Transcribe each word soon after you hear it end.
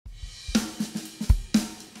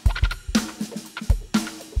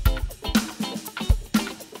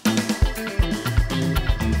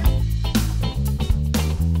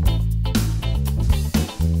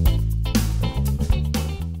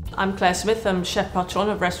I'm Clare Smyth, I'm chef patron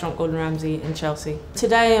of Restaurant Gordon Ramsay in Chelsea.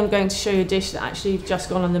 Today I'm going to show you a dish that actually just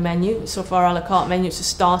gone on the menu. It's off our a la carte menu, it's a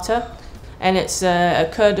starter, and it's a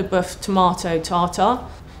coeur de boeuf tomato tartare.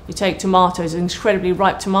 You take tomatoes, incredibly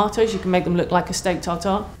ripe tomatoes, you can make them look like a steak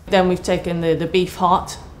tartare. Then we've taken the beef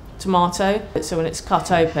heart tomato, so when it's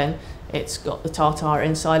cut open, it's got the tartare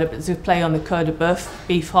inside it, but to play on the coeur de boeuf,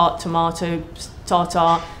 beef heart tomato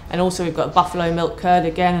tartare, and also we've got buffalo milk curd,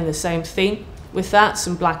 again in the same theme. With that,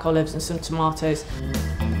 some black olives and some tomatoes.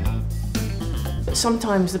 But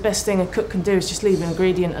sometimes the best thing a cook can do is just leave an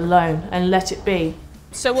ingredient alone and let it be.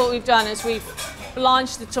 So what we've done is we've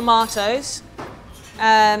blanched the tomatoes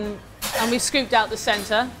and we've scooped out the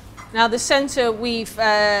centre. Now the centre, we've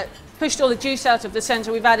pushed all the juice out of the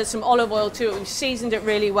centre, we've added some olive oil to it, we've seasoned it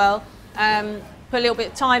really well, put a little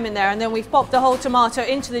bit of thyme in there, and then we've popped the whole tomato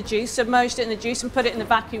into the juice, submerged it in the juice and put it in the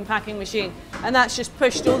vacuum packing machine. And that's just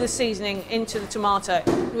pushed all the seasoning into the tomato.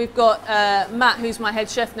 We've got Matt, who's my head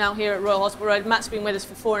chef now here at Royal Hospital Road. Matt's been with us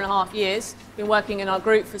for 4.5 years, been working in our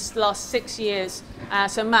group for the last 6 years.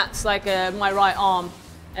 So Matt's like my right arm,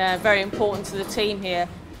 very important to the team here.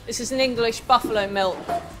 This is an English buffalo milk,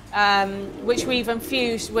 which we've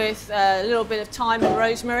infused with a little bit of thyme and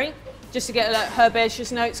rosemary, just to get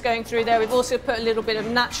herbaceous notes going through there. We've also put a little bit of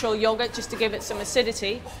natural yogurt just to give it some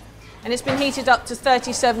acidity. And it's been heated up to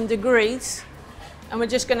 37 degrees. And we're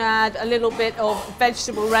just going to add a little bit of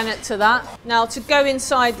vegetable rennet to that. Now to go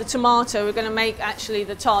inside the tomato, we're going to make actually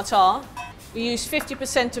the tartare. We use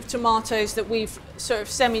 50% of tomatoes that we've sort of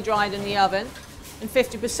semi-dried in the oven and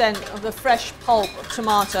 50% of the fresh pulp of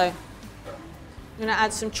tomato. I'm going to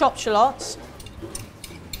add some chopped shallots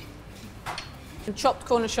and chopped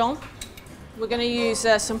cornichon. We're going to use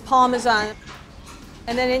some parmesan,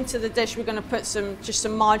 and then into the dish we're going to put just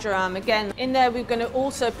some marjoram. Again, in there we're going to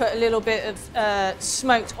also put a little bit of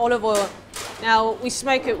smoked olive oil. Now we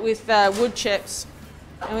smoke it with wood chips,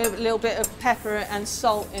 and we have a little bit of pepper and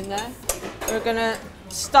salt in there. We're going to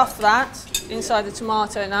stuff that inside the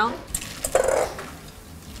tomato now.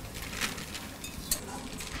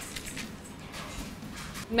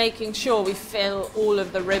 Making sure we fill all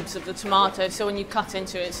of the ribs of the tomato, so when you cut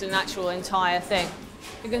into it, it's an actual entire thing.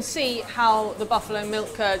 You can see how the buffalo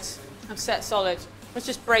milk curds have set solid. We're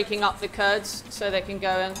just breaking up the curds so they can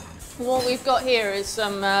go in. What we've got here is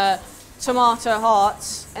some tomato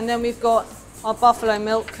hearts, and then we've got our buffalo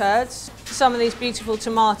milk curds, some of these beautiful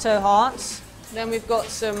tomato hearts. Then we've got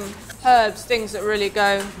some herbs, things that really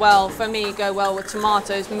go well, for me, go well with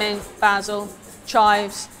tomatoes: mint, basil,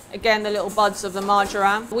 chives. Again, the little buds of the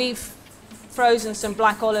marjoram. We've frozen some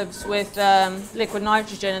black olives with liquid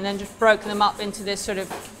nitrogen and then just broken them up into this sort of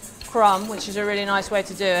crumb, which is a really nice way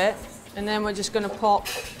to do it. And then we're just going to pop,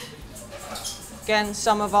 again,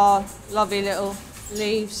 some of our lovely little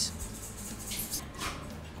leaves.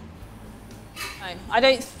 I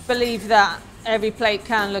don't believe that every plate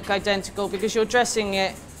can look identical because you're dressing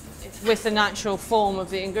it with the natural form of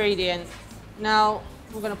the ingredient. Now,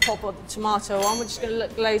 we're going to pop the tomato on. We're just going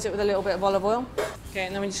to glaze it with a little bit of olive oil. Okay,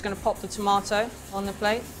 and then we're just going to pop the tomato on the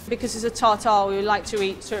plate. Because it's a tartare, we would like to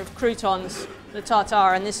eat sort of croutons, the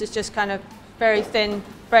tartare, and this is just kind of very thin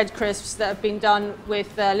bread crisps that have been done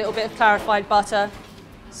with a little bit of clarified butter,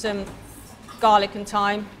 some garlic and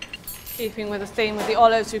thyme. Keeping with the theme with the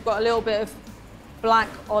olives, we've got a little bit of black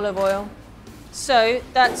olive oil. So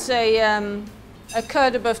that's a coeur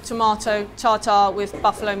de boeuf tomato tartare with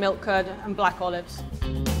buffalo milk curd and black olives.